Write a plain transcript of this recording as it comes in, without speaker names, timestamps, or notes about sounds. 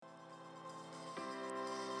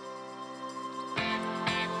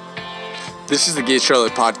This is the Gate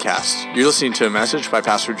Charlotte Podcast. You're listening to a message by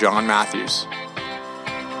Pastor John Matthews.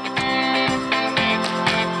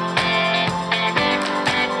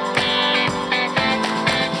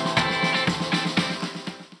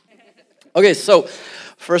 Okay, so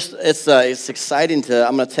first, it's exciting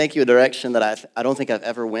I'm going to take you a direction that I don't think I've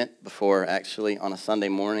ever went before, actually, on a Sunday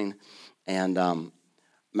morning, and I'm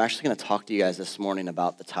actually going to talk to you guys this morning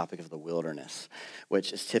about the topic of the wilderness,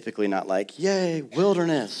 which is typically not like, yay,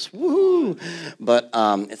 wilderness, woohoo, but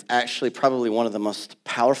it's actually probably one of the most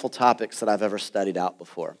powerful topics that I've ever studied out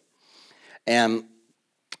before, and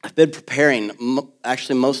I've been preparing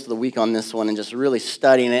actually most of the week on this one and just really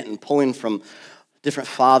studying it and pulling from different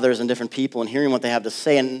fathers and different people and hearing what they have to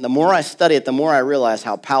say. And the more I study it, the more I realize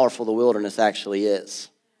how powerful the wilderness actually is.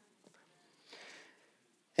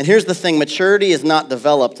 And here's the thing, maturity is not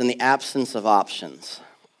developed in the absence of options.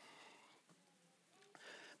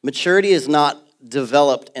 Maturity is not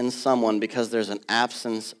developed in someone because there's an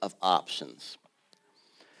absence of options.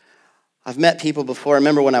 I've met people before. I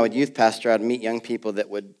remember when I would youth pastor, I'd meet young people that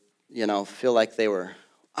would, feel like they were,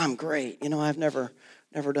 I'm great. I've never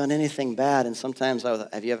done anything bad. And sometimes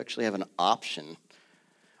have you actually have an option?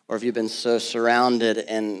 Or have you been so surrounded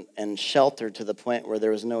and sheltered to the point where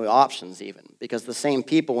there was no options even? Because the same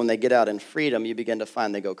people, when they get out in freedom, you begin to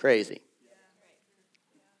find they go crazy.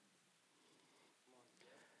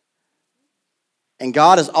 And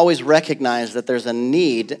God has always recognized that there's a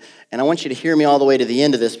need, and I want you to hear me all the way to the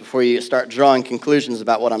end of this before you start drawing conclusions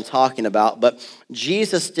about what I'm talking about, but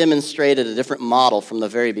Jesus demonstrated a different model from the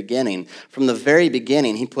very beginning. From the very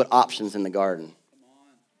beginning, he put options in the garden.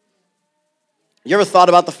 You ever thought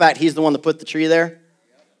about the fact he's the one that put the tree there?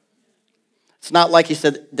 It's not like he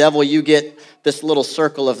said, devil, you get this little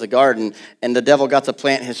circle of the garden, and the devil got to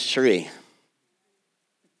plant his tree.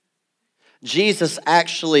 Jesus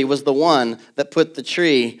actually was the one that put the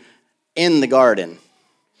tree in the garden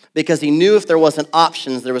because he knew if there wasn't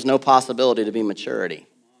options, there was no possibility to be maturity.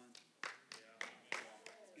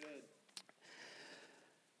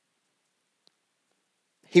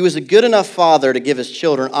 He was a good enough father to give his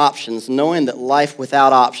children options, knowing that life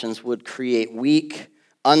without options would create weak,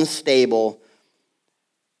 unstable,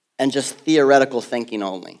 and just theoretical thinking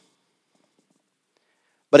only.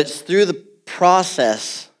 But it's through the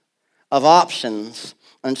process of options,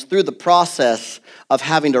 and it's through the process of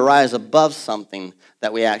having to rise above something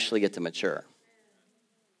that we actually get to mature.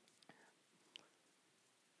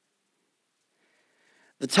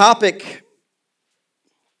 The topic,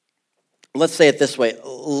 let's say it this way,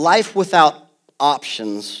 life without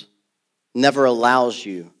options never allows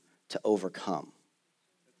you to overcome.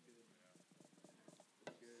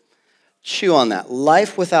 Chew on that.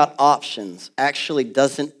 Life without options actually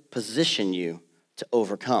doesn't position you to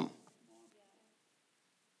overcome.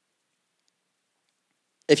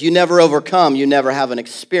 If you never overcome, you never have an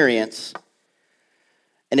experience.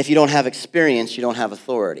 And if you don't have experience, you don't have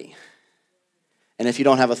authority. And if you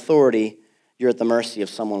don't have authority, you're at the mercy of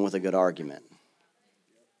someone with a good argument.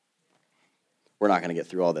 We're not going to get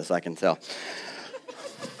through all this, I can tell.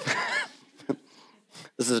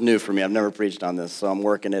 This is new for me. I've never preached on this, so I'm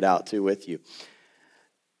working it out too with you.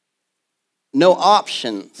 No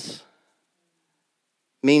options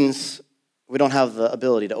means we don't have the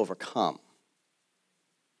ability to overcome.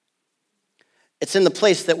 It's in the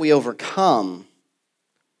place that we overcome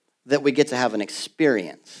that we get to have an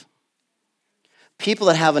experience. People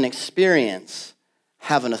that have an experience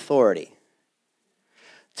have an authority.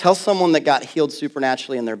 Tell someone that got healed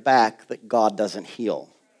supernaturally in their back that God doesn't heal.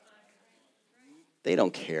 They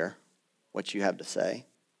don't care what you have to say.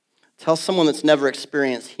 Tell someone that's never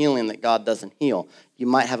experienced healing that God doesn't heal. You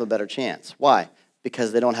might have a better chance. Why?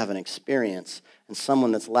 Because they don't have an experience. And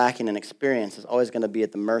someone that's lacking an experience is always going to be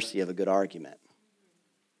at the mercy of a good argument.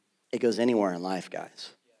 It goes anywhere in life,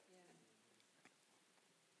 guys.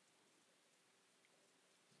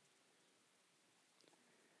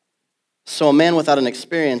 So a man without an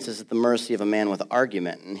experience is at the mercy of a man with an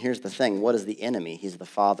argument. And here's the thing. What is the enemy? He's the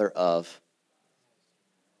father of.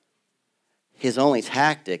 His only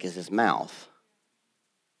tactic is his mouth.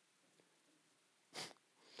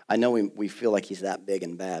 I know we feel like he's that big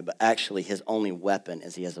and bad, but actually his only weapon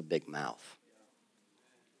is he has a big mouth.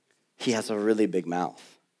 He has a really big mouth.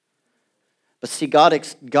 But see,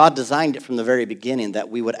 God designed it from the very beginning that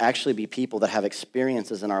we would actually be people that have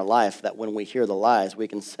experiences in our life that when we hear the lies, we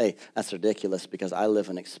can say, that's ridiculous because I live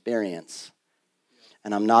an experience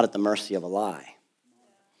and I'm not at the mercy of a lie.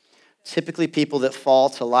 Typically, people that fall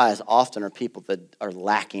to lies often are people that are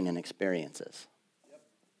lacking in experiences.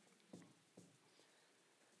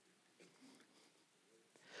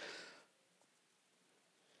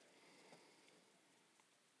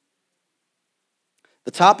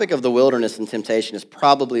 The topic of the wilderness and temptation is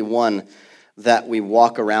probably one that we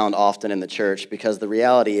walk around often in the church because the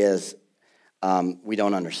reality is we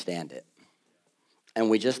don't understand it. And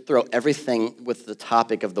we just throw everything with the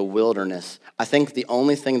topic of the wilderness. I think the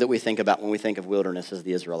only thing that we think about when we think of wilderness is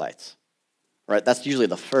the Israelites. Right? That's usually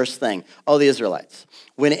the first thing. Oh, the Israelites.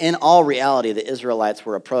 When in all reality, the Israelites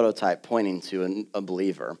were a prototype pointing to a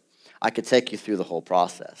believer. I could take you through the whole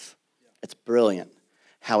process. It's brilliant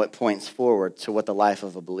how it points forward to what the life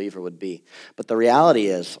of a believer would be. But the reality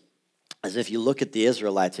is if you look at the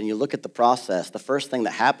Israelites and you look at the process, the first thing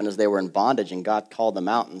that happened is they were in bondage and God called them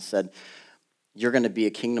out and said, you're going to be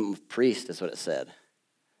a kingdom of priests, is what it said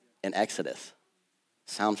in Exodus.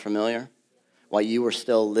 Sound familiar? While you were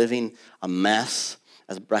still living a mess,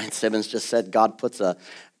 as Brian Simmons just said, God puts a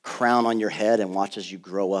crown on your head and watches you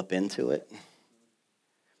grow up into it.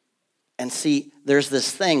 And see, there's this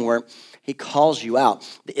thing where he calls you out.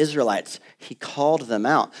 The Israelites, he called them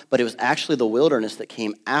out, but it was actually the wilderness that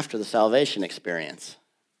came after the salvation experience.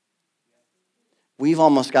 We've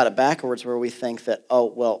almost got it backwards where we think that, oh,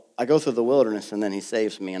 well, I go through the wilderness and then he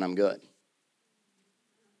saves me and I'm good.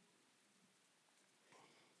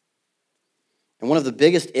 And one of the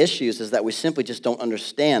biggest issues is that we simply just don't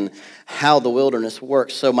understand how the wilderness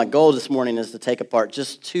works. So my goal this morning is to take apart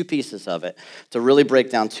just two pieces of it, to really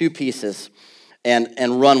break down two pieces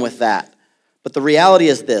and run with that. But the reality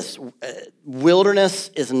is this, wilderness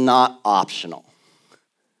is not optional.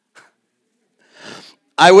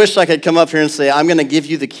 I wish I could come up here and say, I'm going to give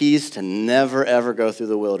you the keys to never, ever go through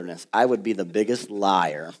the wilderness. I would be the biggest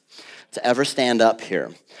liar to ever stand up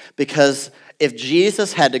here. Because if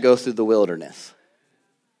Jesus had to go through the wilderness,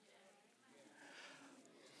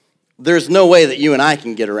 there's no way that you and I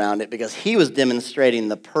can get around it because he was demonstrating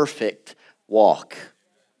the perfect walk.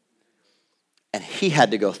 And he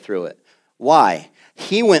had to go through it. Why?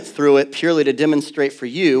 He went through it purely to demonstrate for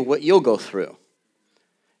you what you'll go through.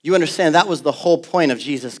 You understand that was the whole point of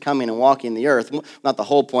Jesus coming and walking the earth. Not the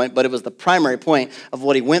whole point, but it was the primary point of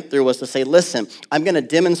what he went through was to say, listen, I'm going to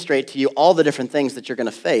demonstrate to you all the different things that you're going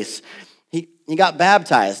to face. He got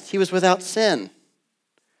baptized. He was without sin,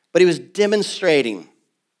 but he was demonstrating.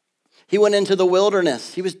 He went into the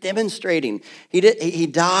wilderness. He was demonstrating. He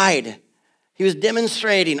died. He was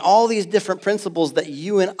demonstrating all these different principles that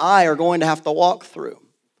you and I are going to have to walk through.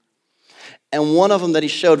 And one of them that he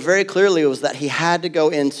showed very clearly was that he had to go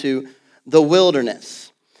into the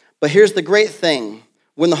wilderness. But here's the great thing.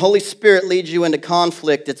 When the Holy Spirit leads you into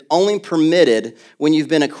conflict, it's only permitted when you've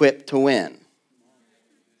been equipped to win.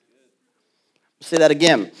 I'll say that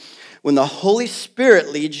again. When the Holy Spirit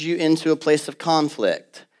leads you into a place of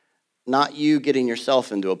conflict, not you getting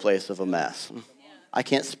yourself into a place of a mess. I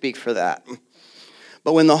can't speak for that.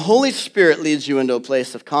 But when the Holy Spirit leads you into a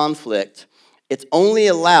place of conflict, it's only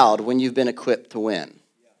allowed when you've been equipped to win.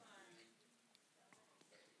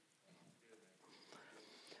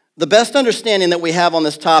 The best understanding that we have on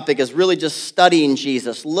this topic is really just studying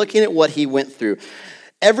Jesus, looking at what he went through.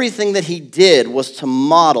 Everything that he did was to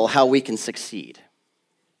model how we can succeed.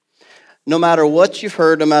 No matter what you've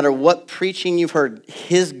heard, no matter what preaching you've heard,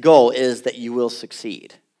 his goal is that you will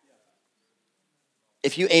succeed.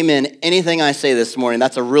 If you amen anything I say this morning,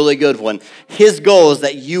 that's a really good one. His goal is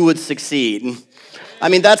that you would succeed. I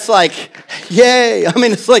mean, that's like, yay. I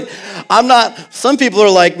mean, it's like, some people are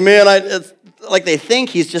like, man, it's like they think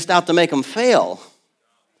he's just out to make them fail.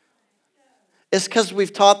 It's because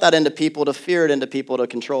we've taught that into people, to fear it into people, to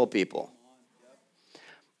control people.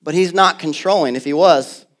 But he's not controlling. If he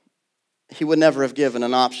was, he would never have given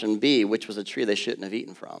an option B, which was a tree they shouldn't have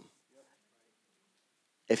eaten from.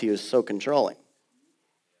 If he was so controlling.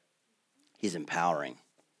 He's empowering.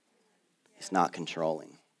 He's not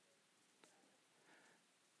controlling.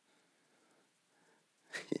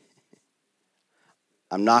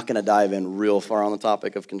 I'm not going to dive in real far on the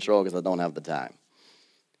topic of control because I don't have the time.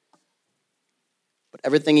 But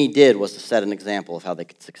everything he did was to set an example of how they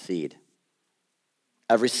could succeed.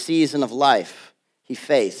 Every season of life he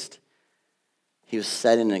faced, he was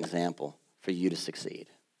setting an example for you to succeed.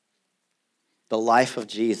 The life of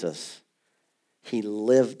Jesus, he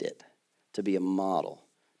lived it to be a model,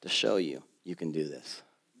 to show you can do this.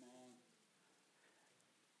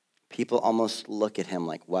 People almost look at him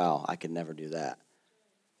like, wow, I could never do that.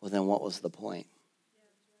 Well, then what was the point?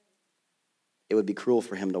 It would be cruel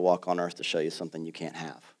for him to walk on earth to show you something you can't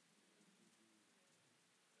have.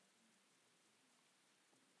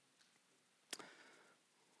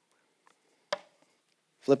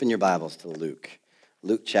 Flipping your Bibles to Luke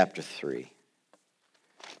chapter 3.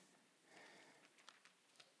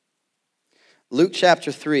 Luke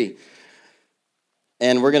chapter 3.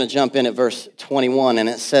 And we're going to jump in at verse 21, and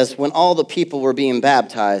it says, when all the people were being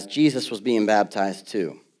baptized, Jesus was being baptized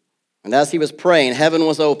too. And as he was praying, heaven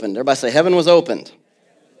was opened. Everybody say, heaven was opened.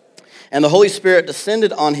 And the Holy Spirit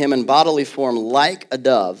descended on him in bodily form like a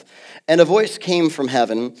dove. And a voice came from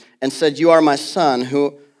heaven and said, you are my son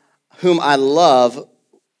whom I love.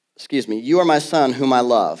 You are my son whom I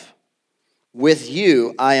love. With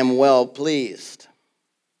you I am well pleased.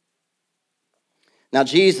 Now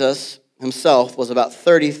Jesus himself was about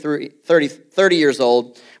 30 years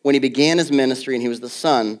old when he began his ministry, and he was the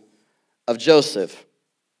son of Joseph.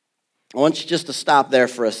 I want you just to stop there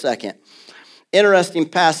for a second. Interesting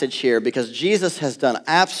passage here, because Jesus has done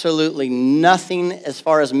absolutely nothing as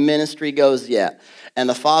far as ministry goes yet. And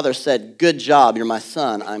the Father said, good job, you're my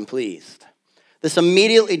son, I'm pleased. This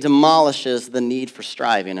immediately demolishes the need for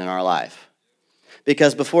striving in our life.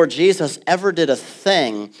 Because before Jesus ever did a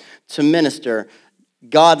thing to minister,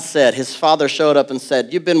 God said, his Father showed up and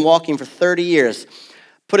said, you've been walking for 30 years.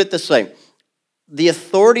 Put it this way, the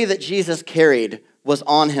authority that Jesus carried was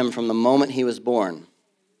on him from the moment he was born.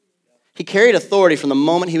 He carried authority from the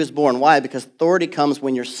moment he was born. Why? Because authority comes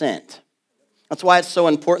when you're sent. That's why it's so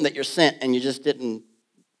important that you're sent and you just didn't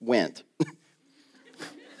went.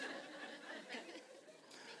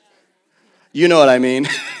 You know what I mean.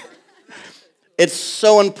 It's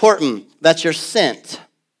so important that you're sent.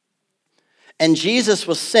 And Jesus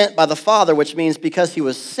was sent by the Father, which means because he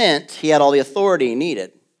was sent, he had all the authority he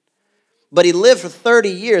needed. But he lived for 30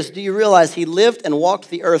 years. Do you realize he lived and walked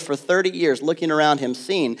the earth for 30 years, looking around him,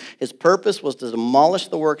 seeing his purpose was to demolish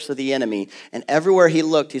the works of the enemy. And everywhere he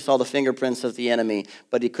looked, he saw the fingerprints of the enemy,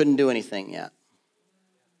 but he couldn't do anything yet.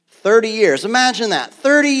 30 years. Imagine that.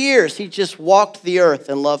 30 years he just walked the earth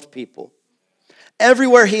and loved people.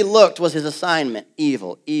 Everywhere he looked was his assignment.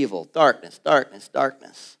 Evil, evil, darkness, darkness,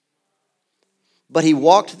 darkness. But he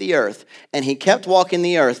walked the earth, and he kept walking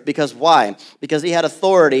the earth because why? Because he had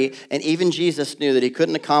authority, and even Jesus knew that he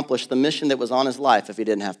couldn't accomplish the mission that was on his life if he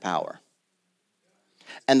didn't have power.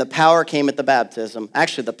 And the power came at the baptism.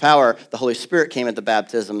 Actually, the Holy Spirit came at the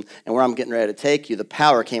baptism, and where I'm getting ready to take you, the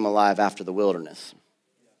power came alive after the wilderness.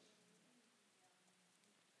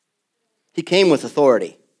 He came with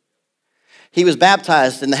authority. He was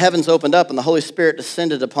baptized, and the heavens opened up, and the Holy Spirit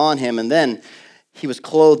descended upon him, and then he was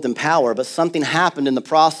clothed in power, but something happened in the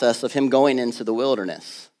process of him going into the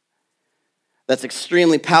wilderness. That's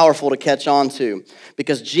extremely powerful to catch on to,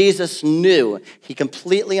 because Jesus knew, he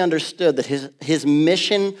completely understood that his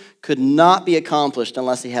mission could not be accomplished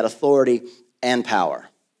unless he had authority and power.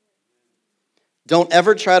 Don't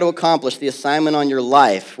ever try to accomplish the assignment on your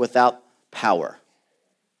life without power.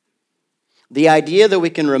 The idea that we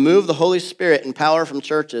can remove the Holy Spirit and power from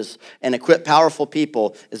churches and equip powerful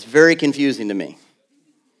people is very confusing to me.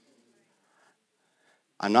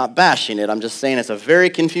 I'm not bashing it. I'm just saying it's a very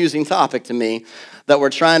confusing topic to me that we're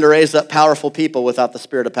trying to raise up powerful people without the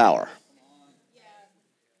spirit of power.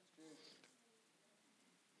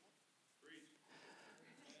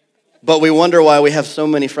 But we wonder why we have so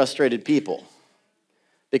many frustrated people,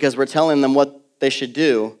 because we're telling them what they should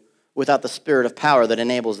do without the spirit of power that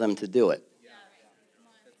enables them to do it.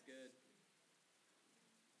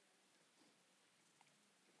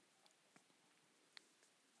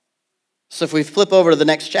 So if we flip over to the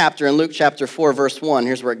next chapter, in Luke chapter 4, verse 1,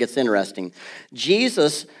 here's where it gets interesting.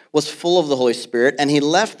 Jesus was full of the Holy Spirit, and he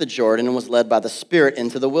left the Jordan and was led by the Spirit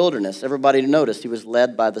into the wilderness. Everybody noticed he was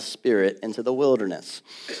led by the Spirit into the wilderness,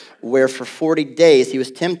 where for 40 days he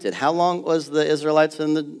was tempted. How long was the Israelites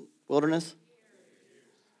in the wilderness?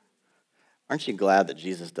 Aren't you glad that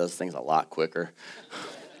Jesus does things a lot quicker?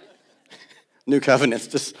 New Covenant's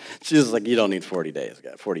just, Jesus is like, you don't need 40 days,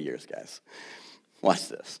 guys, 40 years, guys. Watch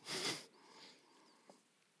this.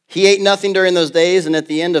 He ate nothing during those days, and at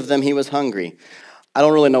the end of them, he was hungry. I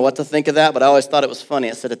don't really know what to think of that, but I always thought it was funny.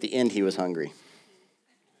 It said at the end, he was hungry.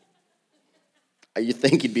 You'd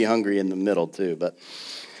think he'd be hungry in the middle, too.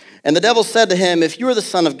 And the devil said to him, if you are the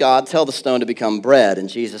Son of God, tell the stone to become bread. And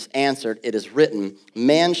Jesus answered, it is written,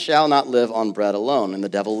 man shall not live on bread alone. And the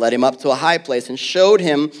devil led him up to a high place and showed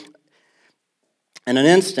him in an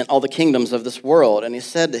instant all the kingdoms of this world. And he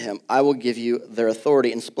said to him, I will give you their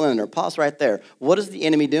authority and splendor. Pause right there. What is the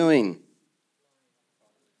enemy doing?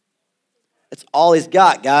 It's all he's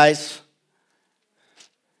got, guys.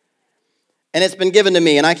 And it's been given to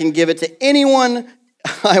me, and I can give it to anyone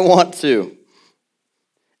I want to.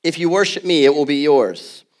 If you worship me, it will be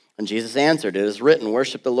yours. And Jesus answered, it is written,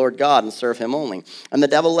 worship the Lord God and serve him only. And the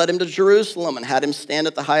devil led him to Jerusalem and had him stand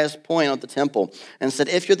at the highest point of the temple and said,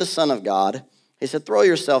 if you're the Son of God, he said, throw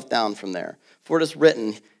yourself down from there. For it is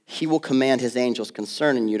written, he will command his angels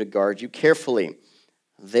concerning you to guard you carefully.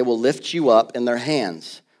 They will lift you up in their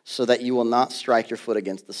hands so that you will not strike your foot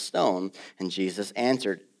against the stone. And Jesus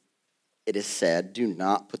answered, it is said, do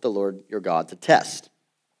not put the Lord your God to test.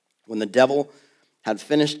 When the devil had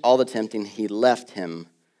finished all the tempting, he left him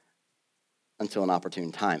until an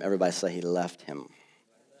opportune time. Everybody say he left him.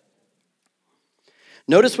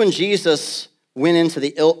 Notice when Jesus went into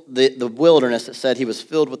the wilderness, it said he was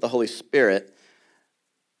filled with the Holy Spirit.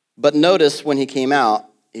 But notice when he came out,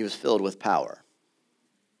 he was filled with power.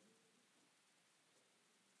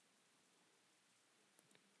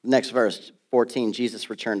 Next verse, 14, Jesus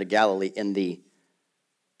returned to Galilee in the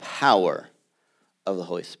power of the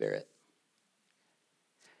Holy Spirit.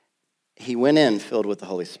 He went in filled with the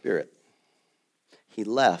Holy Spirit. He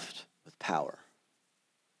left with power.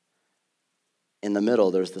 In the middle,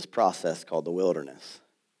 there's this process called the wilderness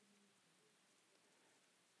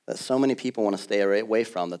that so many people want to stay away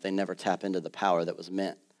from that they never tap into the power that was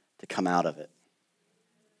meant to come out of it.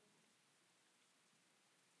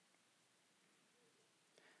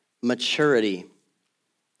 Maturity.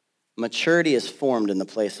 Maturity is formed in the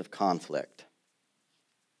place of conflict.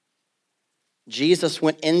 Jesus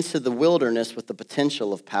went into the wilderness with the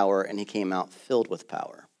potential of power, and he came out filled with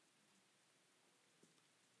power.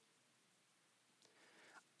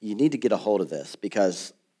 You need to get a hold of this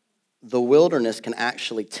because the wilderness can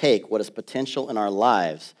actually take what is potential in our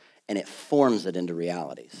lives and it forms it into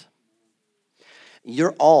realities.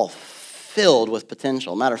 You're all filled with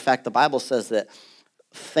potential. Matter of fact, the Bible says that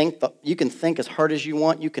you can think as hard as you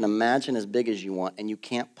want, you can imagine as big as you want, and you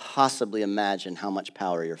can't possibly imagine how much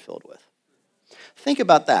power you're filled with. Think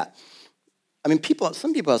about that. I mean,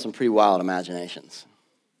 some people have some pretty wild imaginations.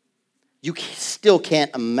 You still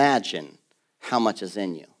can't imagine how much is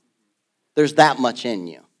in you. There's that much in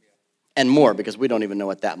you. And more, because we don't even know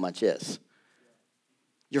what that much is.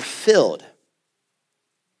 You're filled.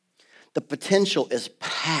 The potential is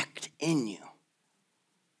packed in you.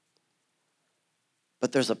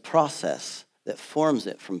 But there's a process that forms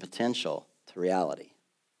it from potential to reality.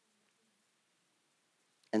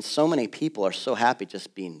 And so many people are so happy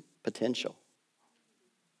just being potential.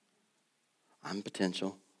 I'm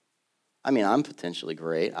potential. I mean, I'm potentially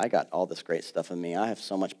great. I got all this great stuff in me. I have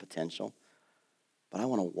so much potential. But I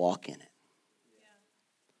want to walk in it.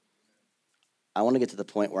 I want to get to the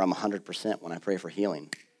point where I'm 100% when I pray for healing.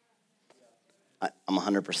 I'm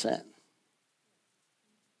 100%.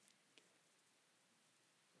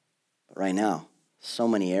 But right now, so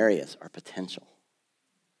many areas are potential.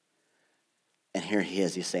 And here he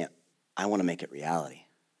is, he's saying, I want to make it reality.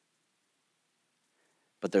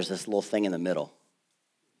 But there's this little thing in the middle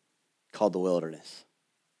called the wilderness.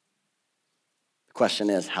 The question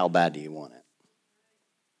is, how bad do you want it?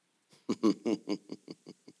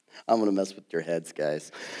 I'm going to mess with your heads,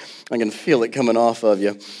 guys. I can feel it coming off of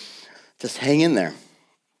you. Just hang in there.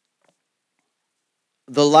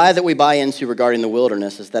 The lie that we buy into regarding the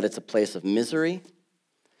wilderness is that it's a place of misery.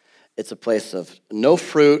 It's a place of no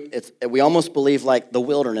fruit. We almost believe like the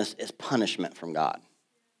wilderness is punishment from God.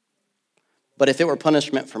 But if it were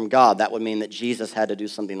punishment from God, that would mean that Jesus had to do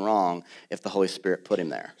something wrong if the Holy Spirit put him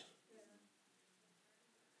there.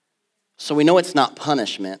 So we know it's not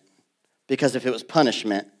punishment, because if it was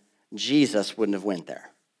punishment, Jesus wouldn't have went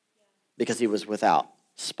there, because he was without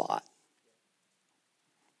spot.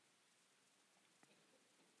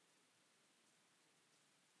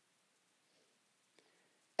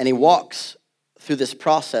 And he walks through this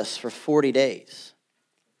process for 40 days.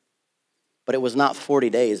 But it was not 40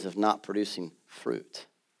 days of not producing fruit.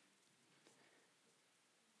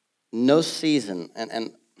 No season,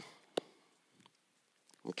 and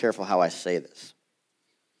I'm careful how I say this.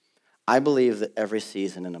 I believe that every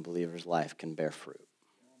season in a believer's life can bear fruit.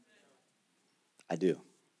 I do.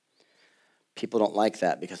 People don't like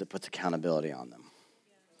that because it puts accountability on them.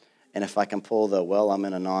 And if I can pull I'm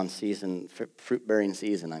in a non-season, fruit-bearing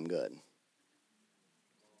season, I'm good.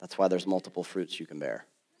 That's why there's multiple fruits you can bear.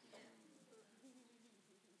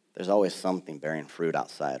 There's always something bearing fruit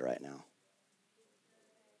outside right now.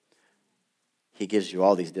 He gives you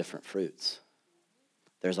all these different fruits.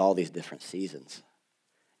 There's all these different seasons.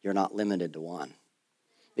 You're not limited to one.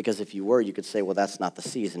 Because if you were, you could say, well, that's not the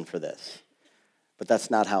season for this. But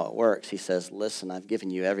that's not how it works. He says, listen, I've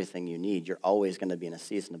given you everything you need. You're always going to be in a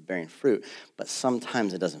season of bearing fruit. But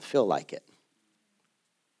sometimes it doesn't feel like it.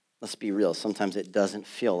 Let's be real. Sometimes it doesn't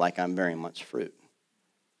feel like I'm bearing much fruit.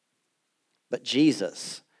 But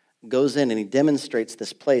Jesus goes in and he demonstrates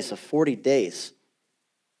this place of 40 days.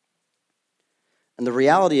 And the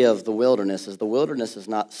reality of the wilderness is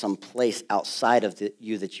not some place outside of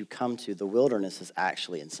you that you come to. The wilderness is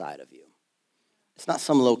actually inside of you. It's not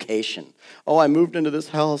some location. Oh, I moved into this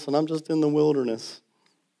house and I'm just in the wilderness.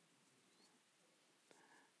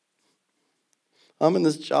 I'm in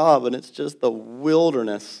this job and it's just the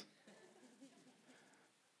wilderness.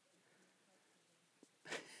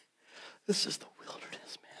 It's just the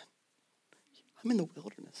wilderness, man. I'm in the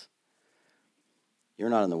wilderness. You're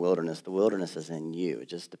not in the wilderness. The wilderness is in you. It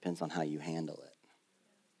just depends on how you handle it.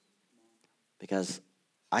 Because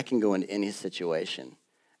I can go into any situation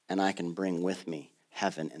and I can bring with me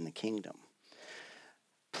heaven and the kingdom.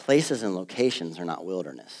 Places and locations are not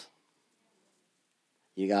wilderness.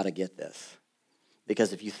 You got to get this.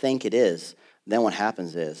 Because if you think it is, then what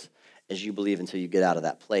happens is you believe until you get out of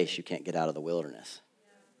that place, you can't get out of the wilderness.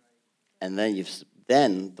 And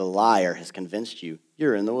then the liar has convinced you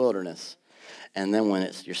you're in the wilderness. And then when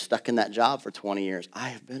you're stuck in that job for 20 years, I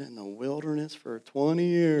have been in the wilderness for 20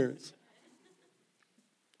 years.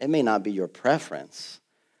 It may not be your preference,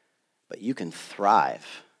 but you can thrive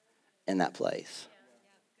in that place.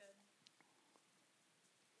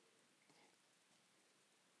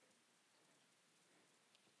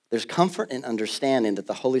 There's comfort in understanding that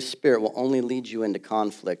the Holy Spirit will only lead you into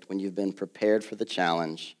conflict when you've been prepared for the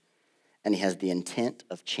challenge and he has the intent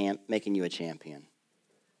of making you a champion.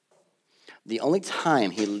 The only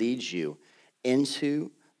time he leads you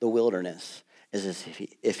into the wilderness is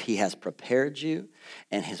if he has prepared you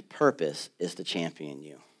and his purpose is to champion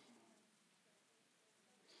you.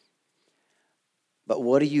 But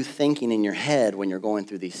what are you thinking in your head when you're going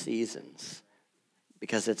through these seasons?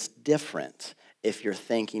 Because it's different if you're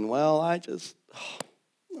thinking, well,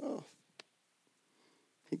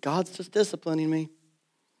 God's just disciplining me.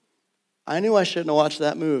 I knew I shouldn't have watched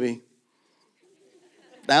that movie.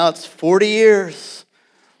 Now it's 40 years.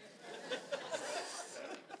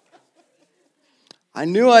 I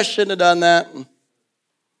knew I shouldn't have done that.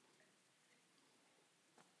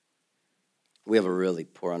 We have a really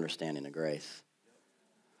poor understanding of grace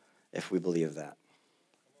if we believe that.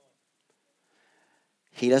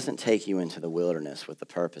 He doesn't take you into the wilderness with the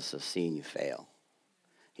purpose of seeing you fail.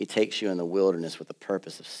 He takes you in the wilderness with the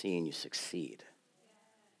purpose of seeing you succeed.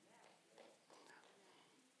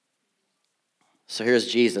 So here's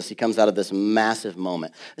Jesus. He comes out of this massive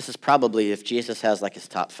moment. This is probably, if Jesus has like his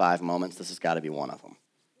top 5 moments, this has got to be one of them.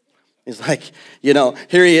 He's like,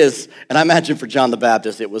 here he is. And I imagine for John the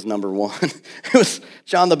Baptist, it was number 1. It was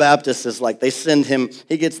John the Baptist is like, they send him,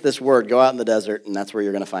 he gets this word, go out in the desert, and that's where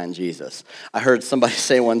you're going to find Jesus. I heard somebody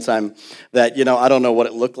say one time that, I don't know what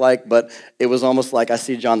it looked like, but it was almost like I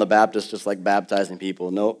see John the Baptist just like baptizing people.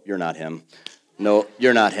 Nope, you're not him. No,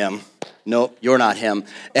 you're not him. Nope, you're not him.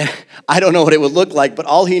 And I don't know what it would look like, but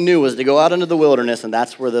all he knew was to go out into the wilderness, and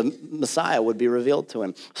that's where the Messiah would be revealed to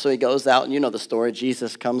him. So he goes out, and you know the story.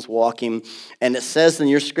 Jesus comes walking, and it says in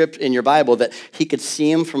your script, in your Bible, that he could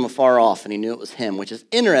see him from afar off, and he knew it was him, which is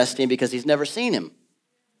interesting because he's never seen him.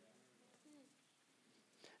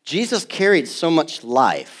 Jesus carried so much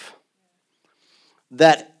life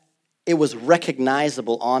that it was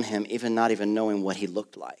recognizable on him, even not even knowing what he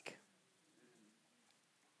looked like.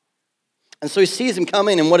 And so he sees him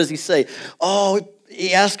coming, and what does he say? Oh,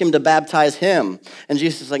 he asked him to baptize him. And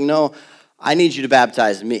Jesus is like, no, I need you to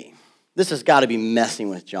baptize me. This has got to be messing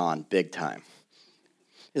with John big time.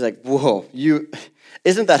 He's like, whoa,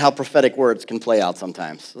 isn't that how prophetic words can play out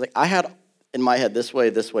sometimes? Like, I had in my head this way,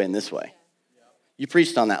 and this way. You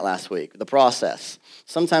preached on that last week, the process.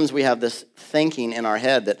 Sometimes we have this thinking in our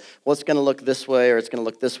head that, well, it's going to look this way or it's going to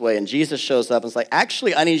look this way. And Jesus shows up and is like,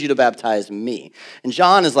 actually, I need you to baptize me. And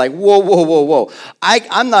John is like, whoa. I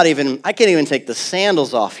can't even take the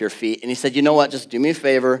sandals off your feet. And he said, you know what? Just do me a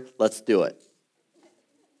favor. Let's do it.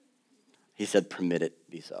 He said, permit it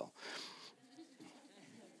be so.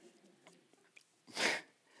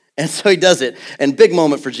 And so he does it. And big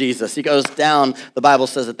moment for Jesus. He goes down. The Bible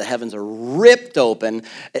says that the heavens are ripped open.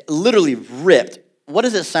 Literally ripped. What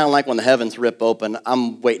does it sound like when the heavens rip open?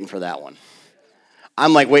 I'm waiting for that one.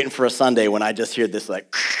 I'm like waiting for a Sunday when I just hear this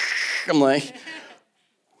like, I'm like,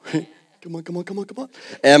 come on.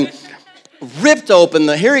 And ripped open.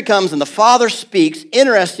 Here he comes and the Father speaks.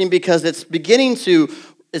 Interesting because it's beginning to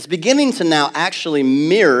now actually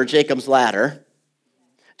mirror Jacob's ladder.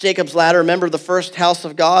 Jacob's ladder, remember the first house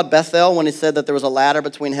of God, Bethel, when he said that there was a ladder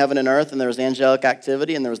between heaven and earth and there was angelic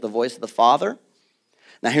activity and there was the voice of the Father?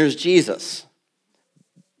 Now here's Jesus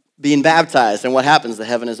being baptized, and what happens? The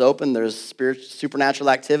heaven is open, there's supernatural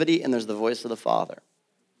activity, and there's the voice of the Father.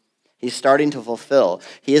 He's starting to fulfill.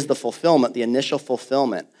 He is the fulfillment, the initial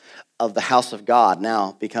fulfillment of the house of God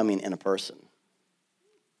now becoming in a person.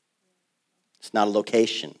 It's not a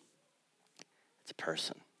location, it's a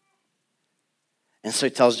person. And so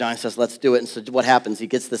he tells John, he says, let's do it. And so what happens? He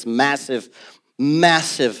gets this massive,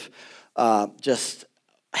 just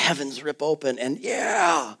heavens rip open, and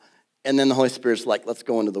yeah. And then the Holy Spirit's like, let's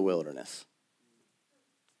go into the wilderness.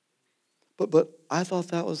 But I thought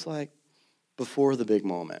that was like before the big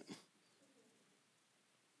moment.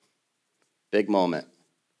 Big moment.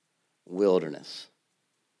 Wilderness.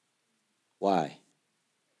 Why?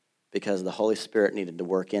 Because the Holy Spirit needed to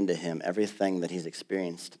work into him. Everything that he's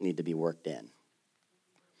experienced needed to be worked in.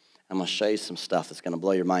 I'm going to show you some stuff that's going to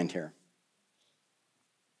blow your mind here.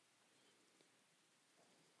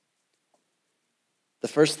 The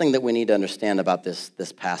first thing that we need to understand about this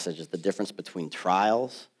passage is the difference between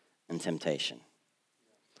trials and temptation.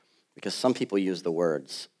 Because some people use the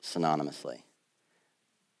words synonymously.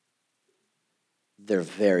 They're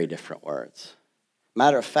very different words.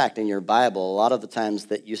 Matter of fact, in your Bible, a lot of the times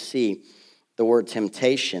that you see the word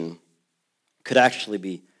temptation could actually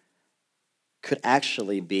be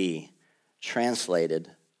translated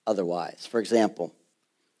otherwise. For example,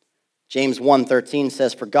 James 1:13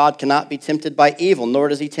 says, "For God cannot be tempted by evil, nor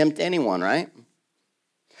does he tempt anyone," right?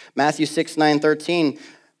 Matthew 6:9-13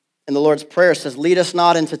 in the Lord's Prayer says, "Lead us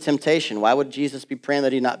not into temptation." Why would Jesus be praying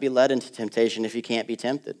that he not be led into temptation if he can't be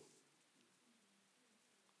tempted?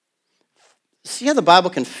 See how the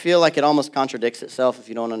Bible can feel like it almost contradicts itself if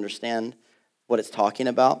you don't understand what it's talking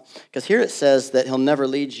about? Because here it says that he'll never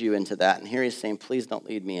lead you into that, and here he's saying, please don't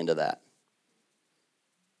lead me into that.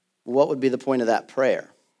 What would be the point of that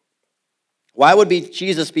prayer? Why would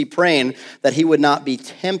Jesus be praying that he would not be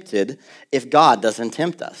tempted if God doesn't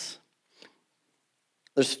tempt us?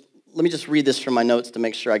 Let me just read this from my notes to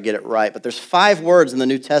make sure I get it right. But there's 5 words in the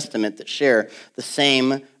New Testament that share the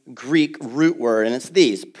same Greek root word, and it's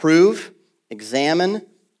these: prove, examine,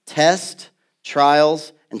 test,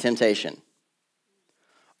 trials, and temptation.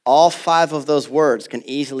 All 5 of those words can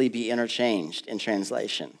easily be interchanged in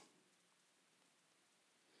translation.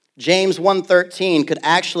 James 1:13 could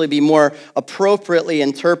actually be more appropriately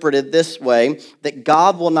interpreted this way, that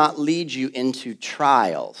God will not lead you into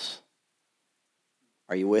trials.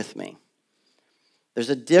 Are you with me? There's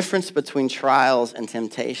a difference between trials and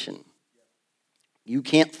temptation. You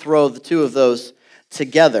can't throw the two of those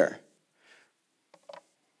together.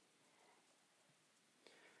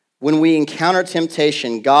 When we encounter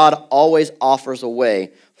temptation, God always offers a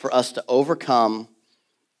way for us to overcome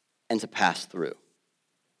and to pass through.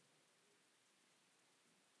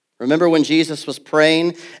 Remember when Jesus was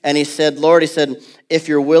praying and he said, Lord, if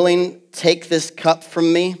you're willing, take this cup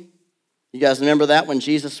from me. You guys remember that when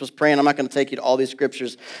Jesus was praying? I'm not going to take you to all these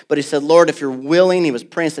scriptures, but he said, Lord, if you're willing, he was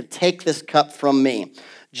praying, he said, take this cup from me.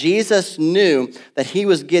 Jesus knew that he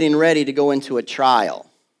was getting ready to go into a trial.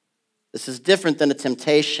 This is different than a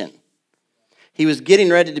temptation. He was getting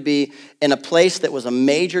ready to be in a place that was a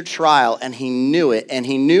major trial, and he knew it. And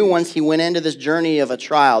he knew once he went into this journey of a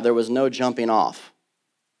trial, there was no jumping off.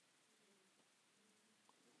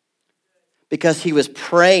 Because he was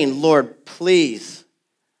praying, Lord, please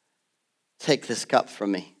take this cup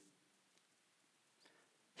from me.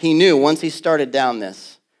 He knew once he started down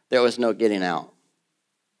this, there was no getting out.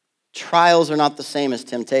 Trials are not the same as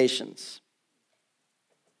temptations.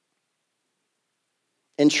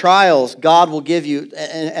 In trials, God will give you,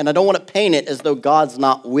 and I don't want to paint it as though God's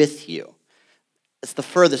not with you. It's the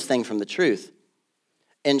furthest thing from the truth.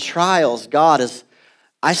 In trials,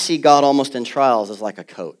 I see God almost in trials as like a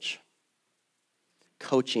coach.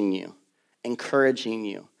 Coaching you, encouraging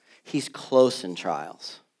you. He's close in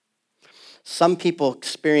trials. Some people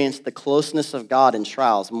experience the closeness of God in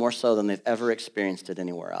trials more so than they've ever experienced it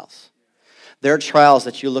anywhere else. There are trials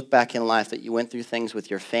that you look back in life that you went through things with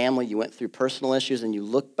your family, you went through personal issues, and you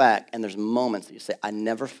look back and there's moments that you say, I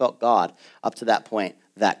never felt God up to that point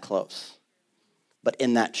that close. But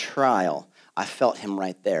in that trial, I felt him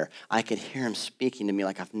right there. I could hear him speaking to me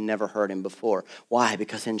like I've never heard him before. Why?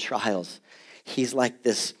 Because in trials, he's like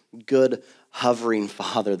this good, hovering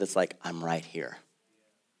father that's like, I'm right here.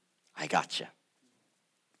 I got you.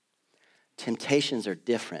 Temptations are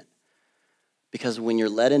different because when you're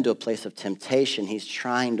led into a place of temptation, he's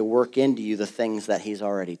trying to work into you the things that he's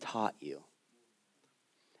already taught you.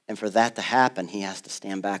 And for that to happen, he has to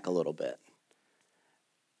stand back a little bit.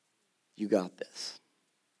 You got this.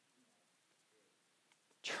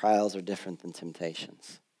 Trials are different than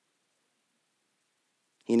temptations.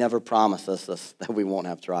 He never promised us that we won't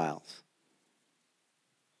have trials.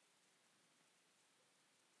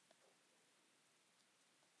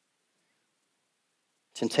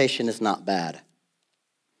 Temptation is not bad.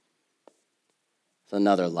 It's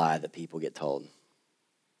another lie that people get told,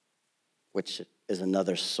 which is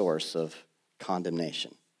another source of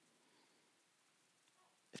condemnation.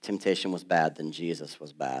 If temptation was bad, then Jesus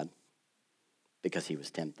was bad because he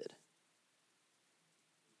was tempted.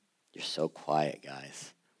 You're so quiet,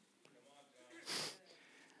 guys.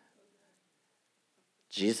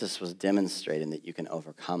 Jesus was demonstrating that you can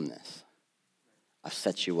overcome this. I've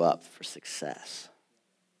set you up for success.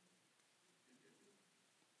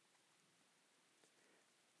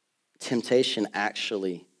 Temptation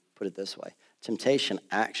actually, put it this way, temptation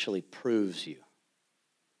actually proves you.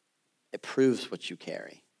 It proves what you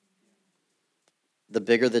carry. The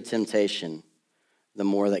bigger the temptation, the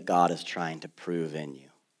more that God is trying to prove in you.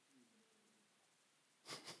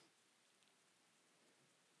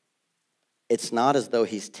 It's not as though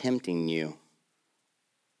he's tempting you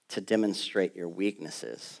to demonstrate your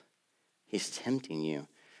weaknesses. He's tempting you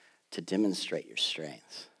to demonstrate your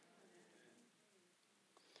strengths.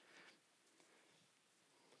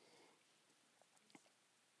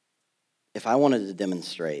 If I wanted to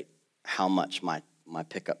demonstrate how much my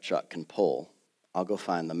pickup truck can pull, I'll go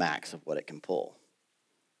find the max of what it can pull.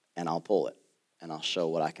 And I'll pull it. And I'll show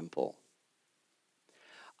what I can pull.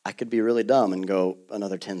 I could be really dumb and go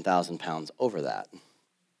another 10,000 pounds over that.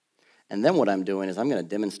 And then what I'm doing is I'm going to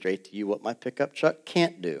demonstrate to you what my pickup truck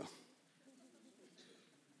can't do.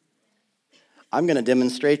 I'm going to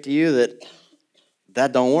demonstrate to you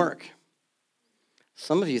that don't work.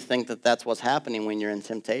 Some of you think that that's what's happening when you're in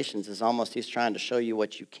temptations, is almost he's trying to show you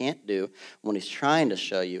what you can't do. What he's trying to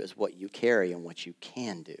show you is what you carry and what you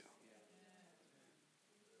can do.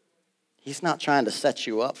 He's not trying to set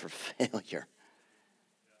you up for failure.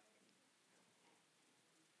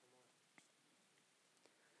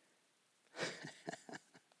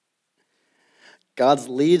 God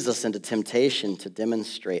leads us into temptation to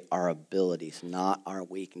demonstrate our abilities, not our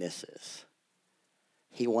weaknesses.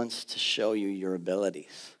 He wants to show you your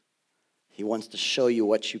abilities. He wants to show you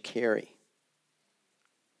what you carry.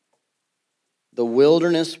 The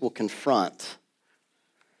wilderness will confront,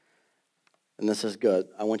 and this is good.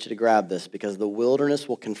 I want you to grab this because the wilderness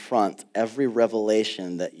will confront every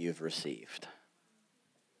revelation that you've received.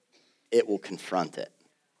 It will confront it.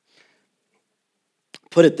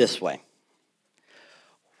 Put it this way.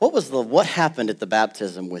 What happened at the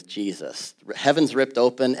baptism with Jesus? Heavens ripped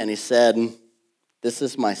open and he said, "This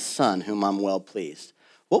is my son whom I'm well pleased."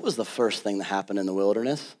 What was the first thing that happened in the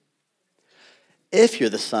wilderness? If you're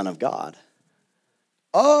the Son of God.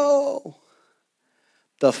 Oh,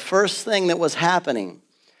 the first thing that was happening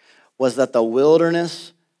was that the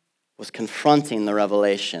wilderness was confronting the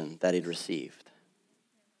revelation that he'd received.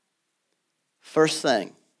 First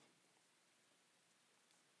thing.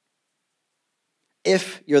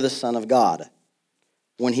 If you're the Son of God,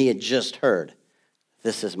 when he had just heard,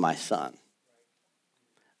 "This is my son."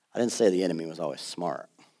 I didn't say the enemy was always smart,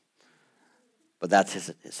 but that's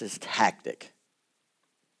his tactic.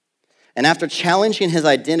 And after challenging his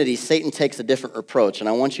identity, Satan takes a different approach. And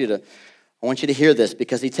I want you to hear this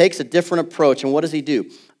because he takes a different approach. And what does he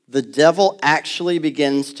do? The devil actually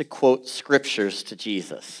begins to quote scriptures to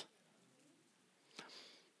Jesus.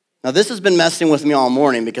 Now, this has been messing with me all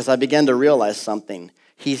morning because I began to realize something.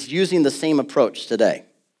 He's using the same approach today.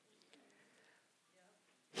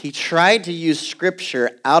 He tried to use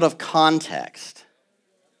scripture out of context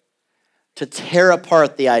to tear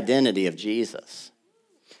apart the identity of Jesus.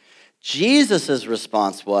 Jesus'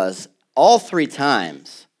 response was, all three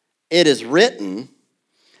times, "It is written,"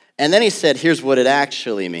 and then he said, "Here's what it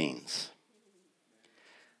actually means."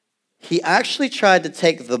 He actually tried to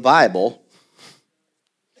take the Bible,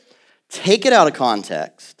 take it out of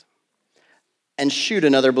context, and shoot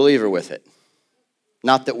another believer with it.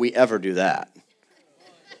 Not that we ever do that.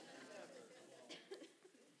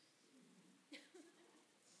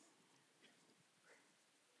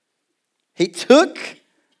 He took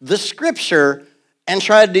the scripture and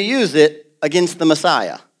tried to use it against the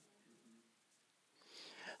Messiah.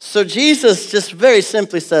 So Jesus just very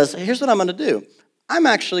simply says, here's what I'm going to do. I'm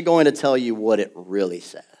actually going to tell you what it really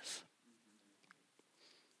says.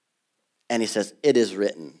 And he says, "It is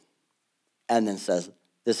written." And then says,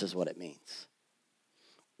 this is what it means.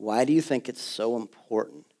 Why do you think it's so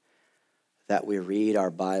important that we read our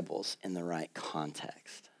Bibles in the right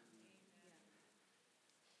context?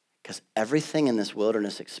 Because everything in this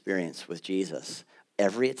wilderness experience with Jesus,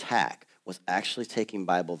 every attack was actually taking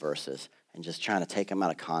Bible verses and just trying to take them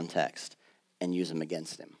out of context and use them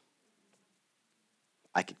against him.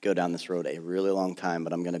 I could go down this road a really long time,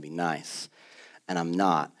 but I'm going to be nice. And I'm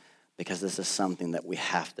not, because this is something that we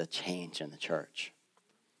have to change in the church.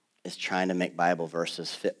 Is trying to make Bible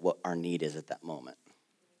verses fit what our need is at that moment.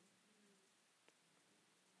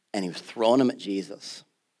 And he was throwing them at Jesus.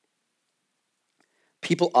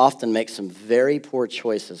 People often make some very poor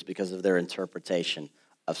choices because of their interpretation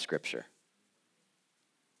of Scripture.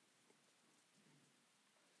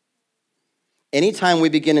 Anytime we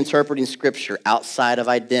begin interpreting Scripture outside of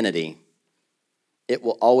identity, it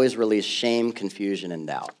will always release shame, confusion, and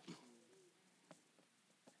doubt.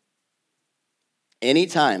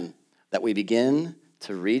 Anytime that we begin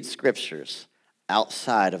to read scriptures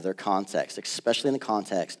outside of their context, especially in the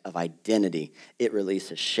context of identity, it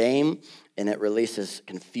releases shame and it releases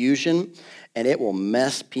confusion, and it will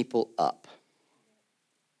mess people up.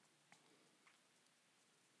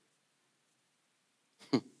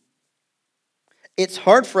 It's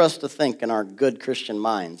hard for us to think in our good Christian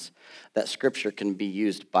minds that scripture can be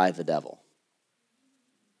used by the devil.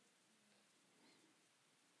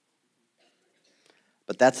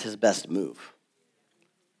 But that's his best move,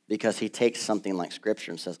 because he takes something like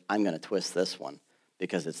scripture and says, I'm going to twist this one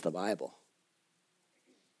because it's the Bible.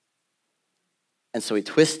 And so he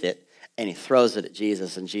twists it and he throws it at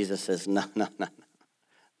Jesus, and Jesus says, no,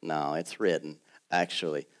 it's written.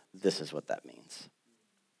 Actually, this is what that means.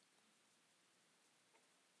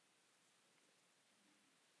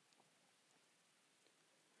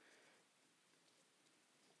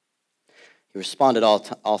 He responded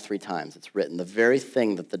all three times. It's written. The very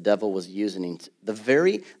thing that the devil was using, the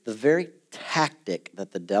very tactic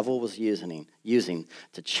that the devil was using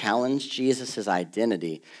to challenge Jesus'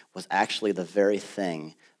 identity was actually the very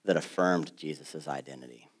thing that affirmed Jesus'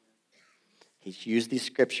 identity. He used these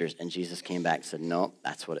scriptures, and Jesus came back and said, no,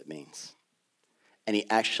 that's what it means. And he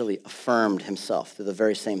actually affirmed himself through the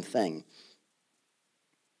very same thing.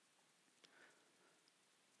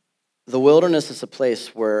 The wilderness is a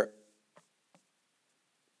place where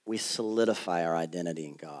we solidify our identity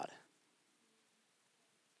in God.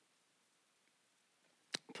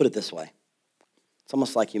 Put it this way. It's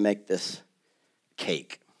almost like you make this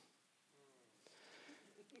cake.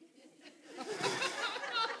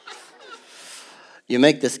 You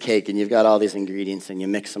make this cake and you've got all these ingredients and you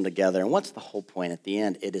mix them together. And what's the whole point at the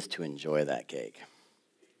end? It is to enjoy that cake.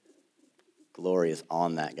 Glory is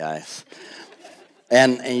on that, guys.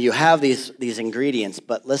 And you have these ingredients,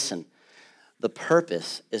 but listen, the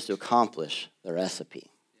purpose is to accomplish the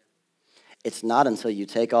recipe. It's not until you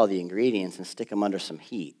take all the ingredients and stick them under some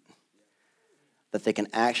heat that they can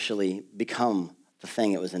actually become the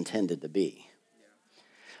thing it was intended to be.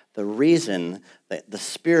 The reason that the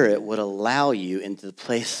Spirit would allow you into the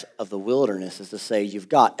place of the wilderness is to say, you've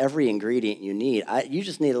got every ingredient you need. You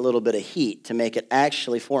just need a little bit of heat to make it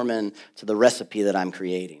actually form into the recipe that I'm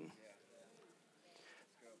creating.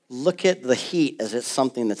 Look at the heat as it's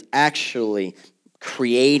something that's actually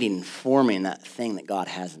creating, forming that thing that God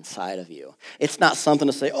has inside of you. It's not something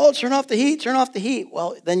to say, oh, turn off the heat, turn off the heat.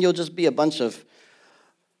 Well, then you'll just be a bunch of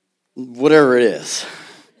whatever it is.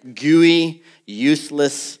 Gooey,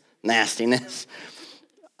 useless nastiness.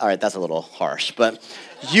 All right, that's a little harsh, but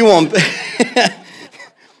you won't.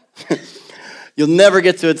 You'll never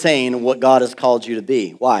get to attain what God has called you to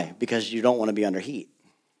be. Why? Because you don't want to be under heat.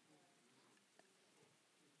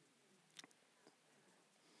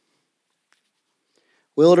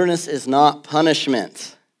 Wilderness is not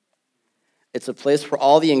punishment. It's a place where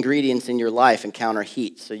all the ingredients in your life encounter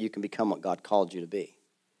heat so you can become what God called you to be.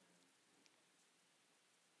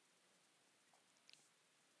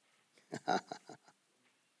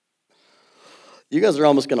 You guys are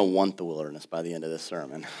almost going to want the wilderness by the end of this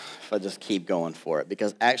sermon if I just keep going for it,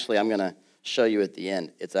 because actually I'm going to show you at the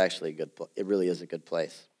end it's actually a good place. It really is a good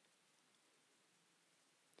place.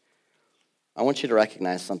 I want you to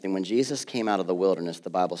recognize something. When Jesus came out of the wilderness, the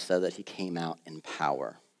Bible said that he came out in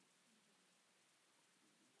power.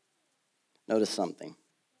 Notice something.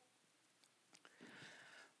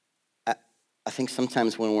 I think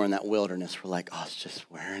sometimes when we're in that wilderness, we're like, oh, it's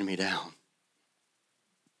just wearing me down.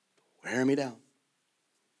 Wearing me down.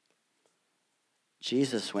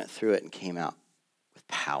 Jesus went through it and came out with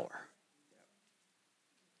power.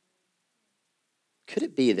 Could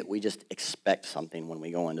it be that we just expect something when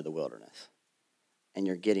we go into the wilderness? And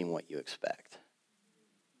you're getting what you expect.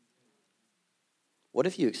 What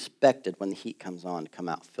if you expected when the heat comes on to come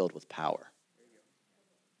out filled with power?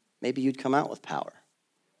 Maybe you'd come out with power.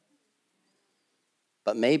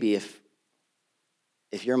 But maybe if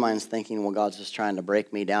your mind's thinking, well, God's just trying to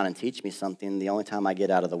break me down and teach me something, the only time I get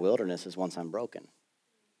out of the wilderness is once I'm broken.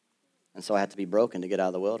 And so I have to be broken to get out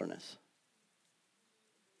of the wilderness.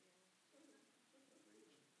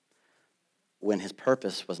 When his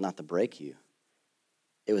purpose was not to break you,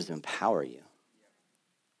 it was to empower you.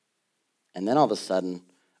 And then all of a sudden,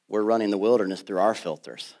 we're running the wilderness through our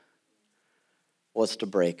filters. What's to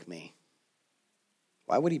break me?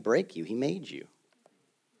 Why would he break you? He made you.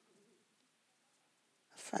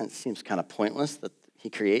 It seems kind of pointless that he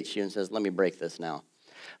creates you and says, let me break this now.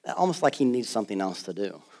 Almost like he needs something else to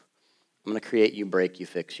do. I'm going to create you, break you,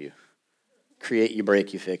 fix you. Create you,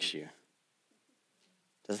 break you, fix you.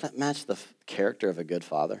 Does that match the character of a good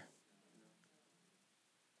father?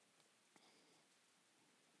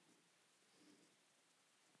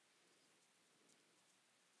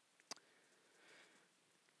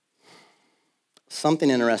 something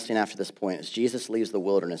interesting after this point is Jesus leaves the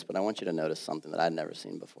wilderness, but I want you to notice something that I'd never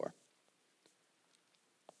seen before.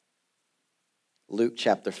 Luke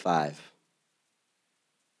chapter 5,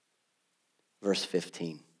 verse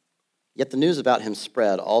 15. Yet the news about him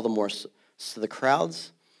spread all the more, so the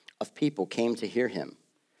crowds of people came to hear him,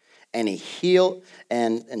 and he healed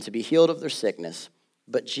and to be healed of their sickness.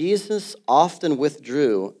 But Jesus often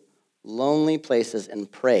withdrew lonely places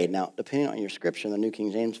and prayed. Now, depending on your scripture, in the New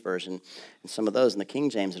King James Version, and some of those in the King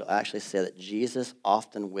James, it'll actually say that Jesus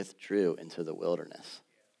often withdrew into the wilderness.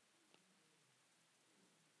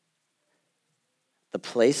 The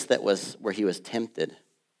place that was where he was tempted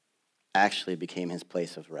actually became his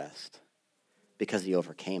place of rest because he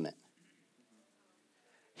overcame it.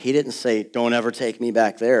 He didn't say, don't ever take me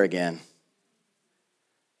back there again.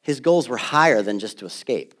 His goals were higher than just to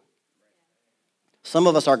escape. Some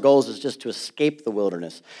of us, our goals is just to escape the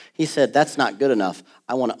wilderness. He said, that's not good enough.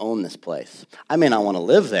 I want to own this place. I may not want to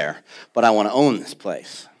live there, but I want to own this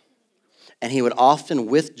place. And he would often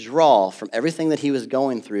withdraw from everything that he was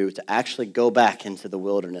going through to actually go back into the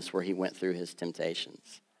wilderness where he went through his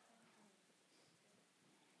temptations.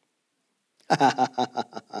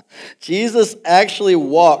 Jesus actually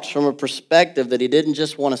walks from a perspective that he didn't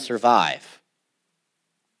just want to survive.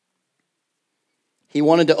 He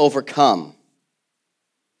wanted to overcome,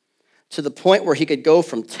 to the point where he could go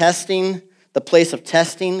from testing, the place of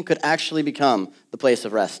testing could actually become the place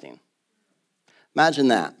of resting. Imagine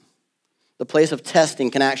that. The place of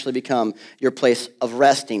testing can actually become your place of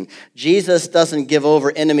resting. Jesus doesn't give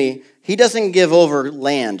over enemy. He doesn't give over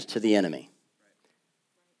land to the enemy.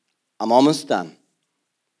 I'm almost done.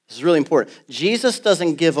 This is really important. Jesus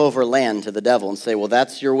doesn't give over land to the devil and say, well,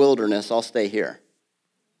 that's your wilderness. I'll stay here.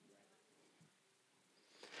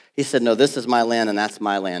 He said, no, this is my land and that's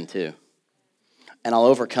my land too. And I'll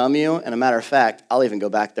overcome you. And a matter of fact, I'll even go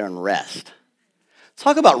back there and rest.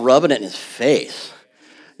 Talk about rubbing it in his face.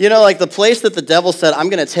 You know, like the place that the devil said, I'm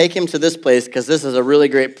going to take him to this place because this is a really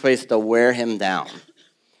great place to wear him down.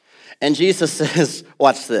 And Jesus says,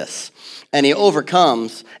 watch this. And he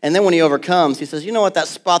overcomes. And then when he overcomes, he says, you know what, that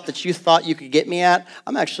spot that you thought you could get me at,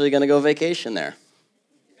 I'm actually going to go vacation there.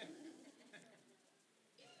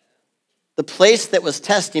 The place that was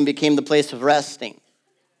testing became the place of resting.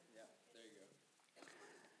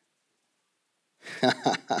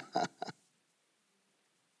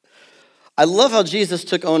 I love how Jesus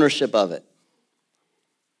took ownership of it.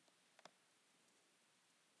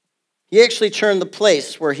 He actually turned the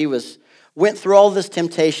place where he went through all this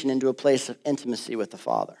temptation into a place of intimacy with the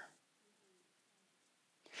Father.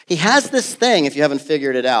 He has this thing, if you haven't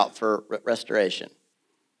figured it out, for restoration.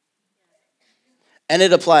 And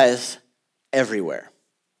it applies everywhere.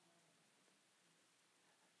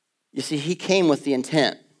 You see, he came with the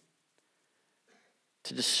intent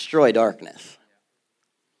to destroy darkness.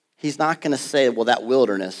 He's not going to say, well, that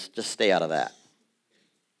wilderness, just stay out of that.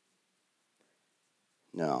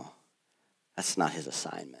 No, that's not his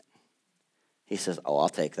assignment. He says, oh, I'll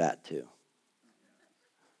take that too.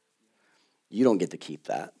 You don't get to keep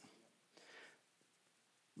that.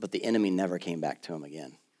 But the enemy never came back to him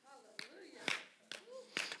again.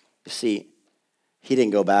 You see, he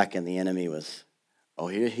didn't go back and the enemy was, oh,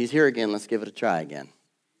 he's here again, let's give it a try again.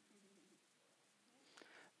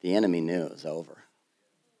 The enemy knew it was over.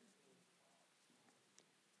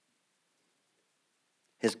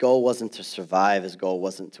 His goal wasn't to survive. His goal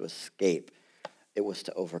wasn't to escape. It was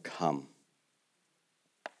to overcome.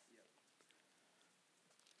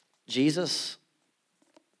 Jesus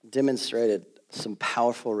demonstrated some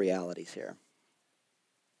powerful realities here.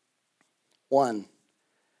 One,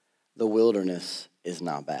 the wilderness is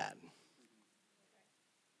not bad.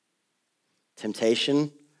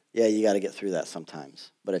 Temptation, yeah, you got to get through that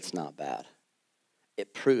sometimes, but it's not bad.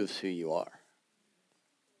 It proves who you are.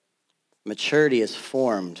 Maturity is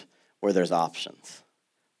formed where there's options,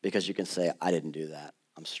 because you can say, I didn't do that.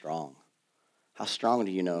 I'm strong. How strong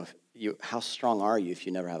do you know? How strong are you if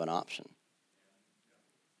you never have an option?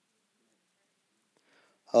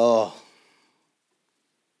 Oh,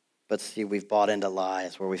 but see, we've bought into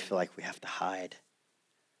lies where we feel like we have to hide.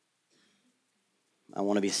 I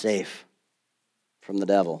want to be safe from the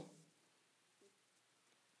devil.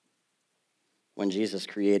 When Jesus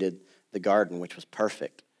created the garden, which was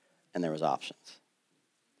perfect, and there was options.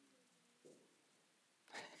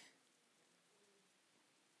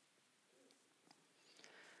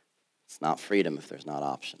 It's not freedom if there's not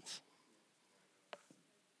options.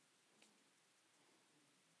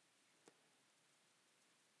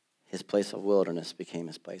 His place of wilderness became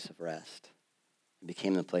his place of rest. It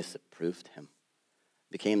became the place that proved him.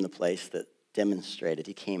 It became the place that demonstrated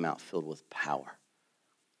he came out filled with power.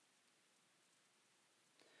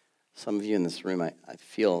 Some of you in this room, I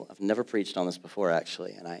feel, I've never preached on this before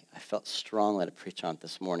actually, and I felt strongly to preach on it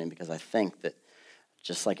this morning because I think that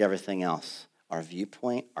just like everything else, our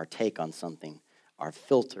viewpoint, our take on something, our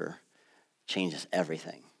filter changes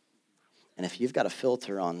everything. And if you've got a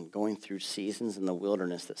filter on going through seasons in the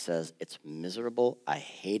wilderness that says, it's miserable, I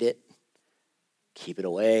hate it, keep it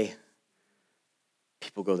away,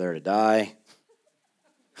 people go there to die.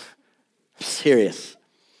 I'm serious.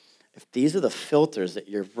 If these are the filters that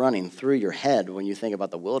you're running through your head when you think about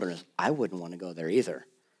the wilderness, I wouldn't want to go there either.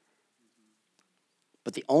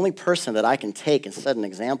 But the only person that I can take and set an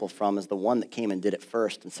example from is the one that came and did it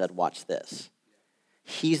first and said, watch this.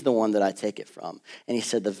 He's the one that I take it from. And he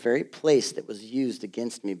said, the very place that was used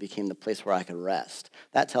against me became the place where I could rest.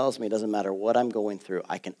 That tells me it doesn't matter what I'm going through,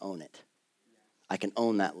 I can own it. I can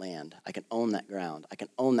own that land. I can own that ground. I can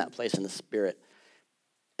own that place in the spirit,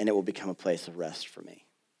 and it will become a place of rest for me.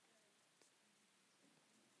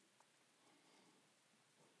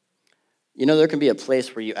 You know, there can be a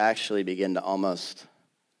place where you actually begin to almost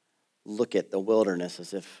look at the wilderness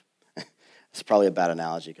as if, it's probably a bad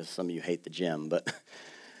analogy because some of you hate the gym, but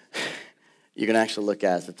you can actually look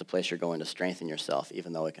at it as it's a place you're going to strengthen yourself,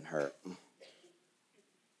 even though it can hurt.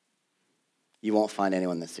 You won't find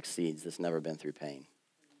anyone that succeeds that's never been through pain.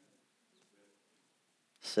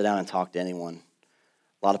 Sit down and talk to anyone.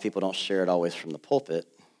 A lot of people don't share it always from the pulpit,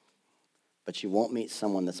 but you won't meet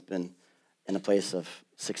someone that's been in a place of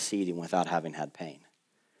succeeding without having had pain.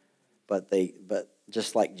 But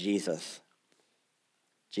just like Jesus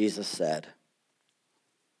said,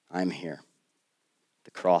 I'm here.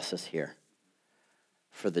 The cross is here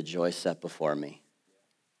for the joy set before me.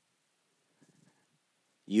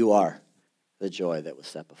 You are the joy that was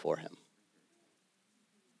set before him.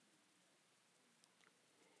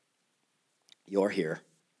 You're here.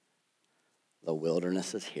 The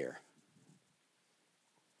wilderness is here.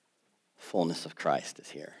 Fullness of Christ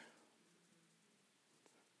is here.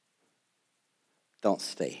 Don't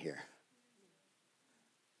stay here.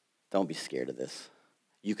 Don't be scared of this.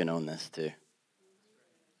 You can own this too.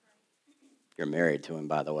 You're married to him,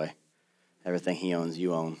 by the way. Everything he owns,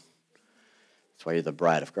 you own. That's why you're the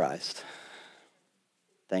bride of Christ.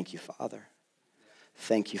 Thank you, Father.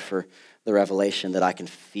 Thank you for the revelation that I can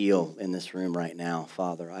feel in this room right now,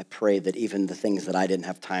 Father. I pray that even the things that I didn't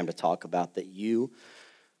have time to talk about, that you,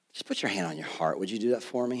 just put your hand on your heart. Would you do that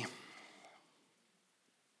for me?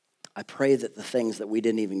 I pray that the things that we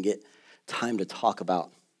didn't even get time to talk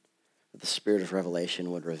about, that the Spirit of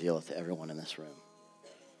revelation would reveal it to everyone in this room.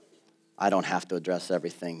 I don't have to address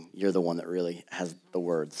everything. You're the one that really has the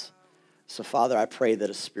words. So, Father, I pray that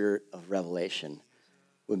a spirit of revelation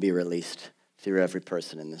would be released through every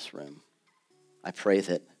person in this room. I pray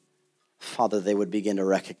that, Father, they would begin to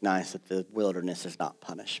recognize that the wilderness is not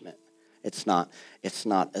punishment. It's not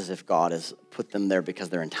as if God has put them there because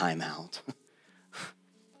they're in timeout.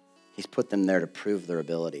 He's put them there to prove their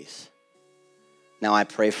abilities. Now I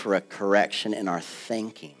pray for a correction in our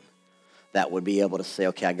thinking that would be able to say,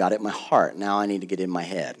 okay, I got it in my heart. Now I need to get it in my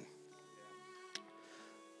head.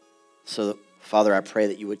 So, Father, I pray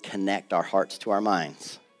that you would connect our hearts to our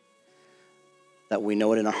minds. That we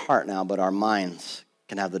know it in our heart now, but our minds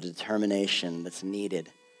can have the determination that's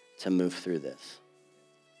needed to move through this.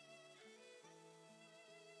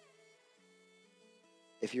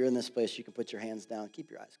 If you're in this place, you can put your hands down.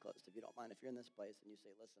 Keep your eyes closed if you don't mind. If you're in this place and you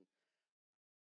say, listen,